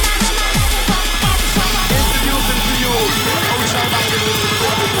 Introducing to you. Oh, shout out to you.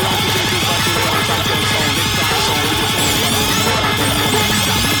 Champion sound. Next time sound, look at the play, what number one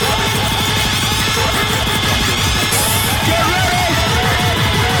champion sound. Get ready!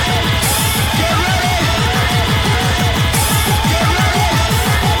 Get ready! Get ready!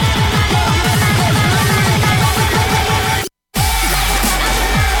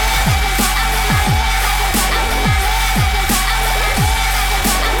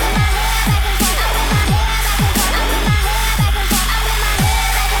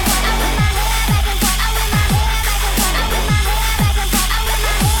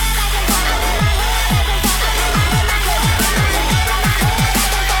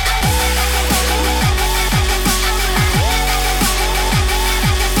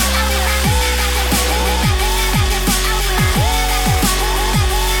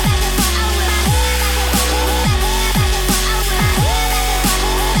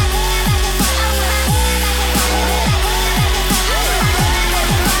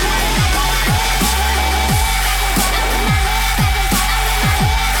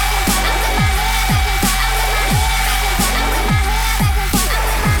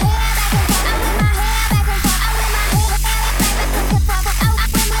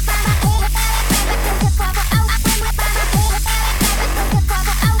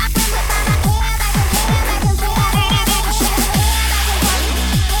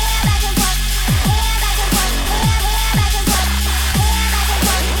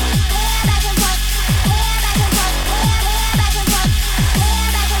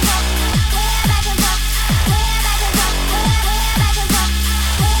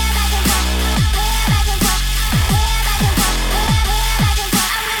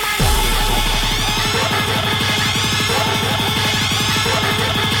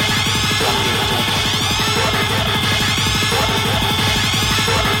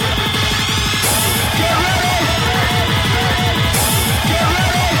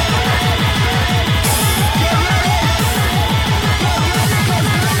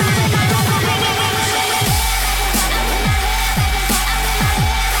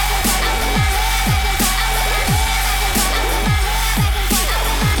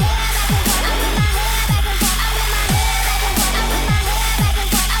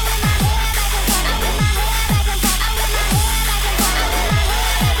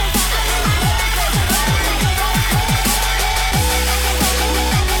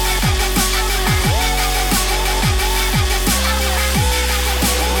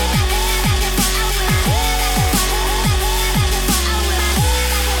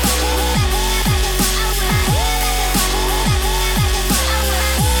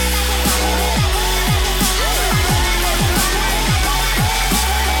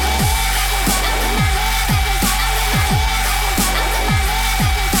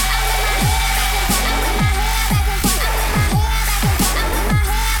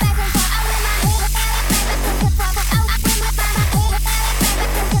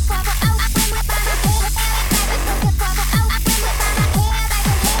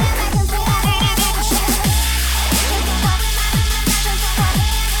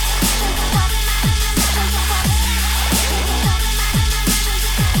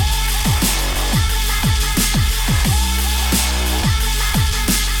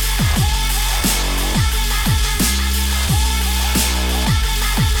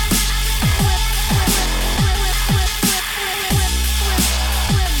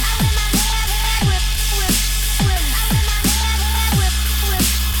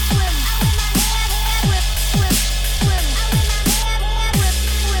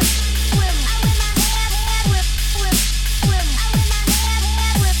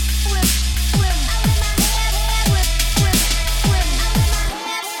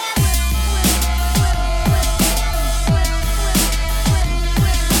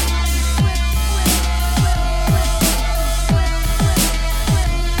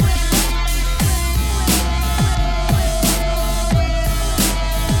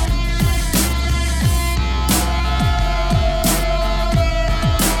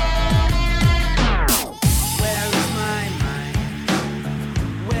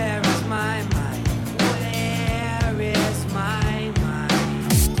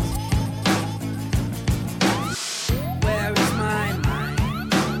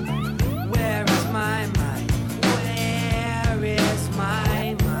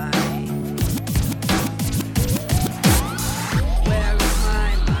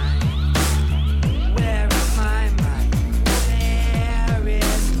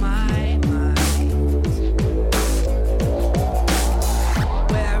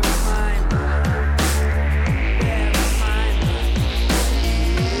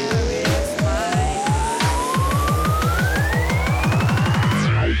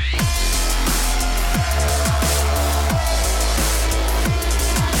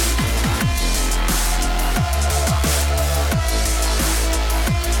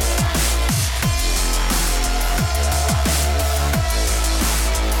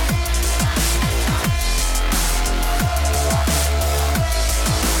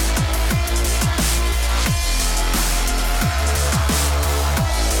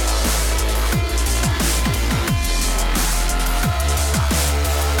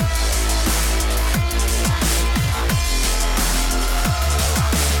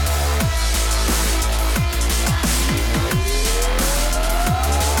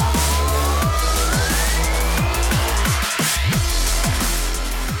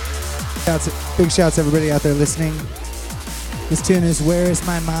 Big shouts everybody out there listening. This tune is Where Is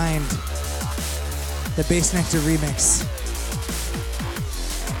My Mind? The Bass Nectar remix.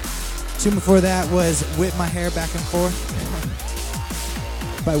 Tune before that was Whip My Hair Back and Forth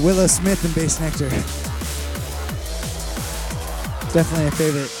by Willow Smith and Bass Nectar. Definitely a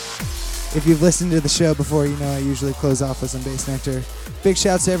favorite. If you've listened to the show before, you know I usually close off with some Bass Nectar. Big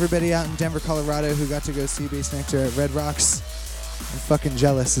shouts to everybody out in Denver, Colorado who got to go see Bass Nectar at Red Rocks. I'm fucking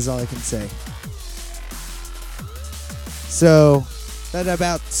jealous is all I can say. So that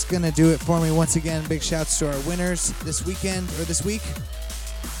about's going to do it for me. Once again, big shouts to our winners this weekend or this week.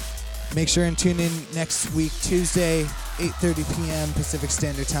 Make sure and tune in next week, Tuesday, 8:30 p.m. Pacific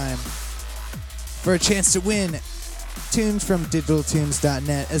Standard Time for a chance to win tunes from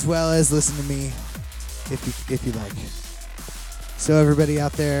digitaltunes.net, as well as listen to me if you like. So everybody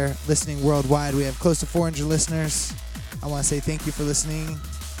out there listening worldwide, we have close to 400 listeners. I want to say thank you for listening.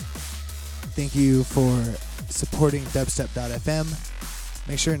 Thank you for supporting dubstep.fm.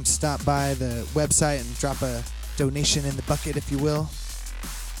 Make sure and stop by the website and drop a donation in the bucket, if you will.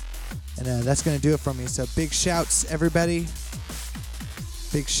 And that's going to do it from me. So big shouts, everybody.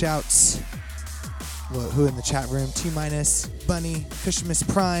 Big shouts. Who in the chat room? T-Minus, Bunny, Cushmas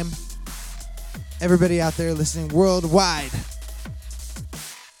Prime. Everybody out there listening worldwide.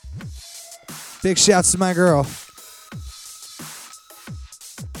 Big shouts to my girl.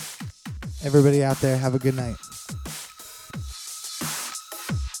 Everybody out there, have a good night.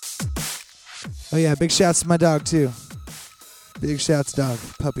 Oh yeah, big shouts to my dog too. Big shouts, dog,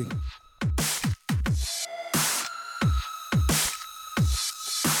 puppy.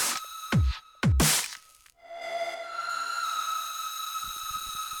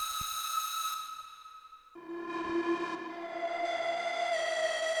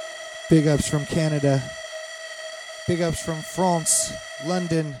 Big ups from Canada. Big ups from France,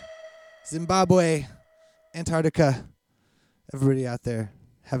 London, Zimbabwe, Antarctica. Everybody out there,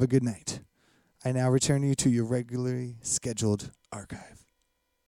 have a good night. I now return you to your regularly scheduled archive.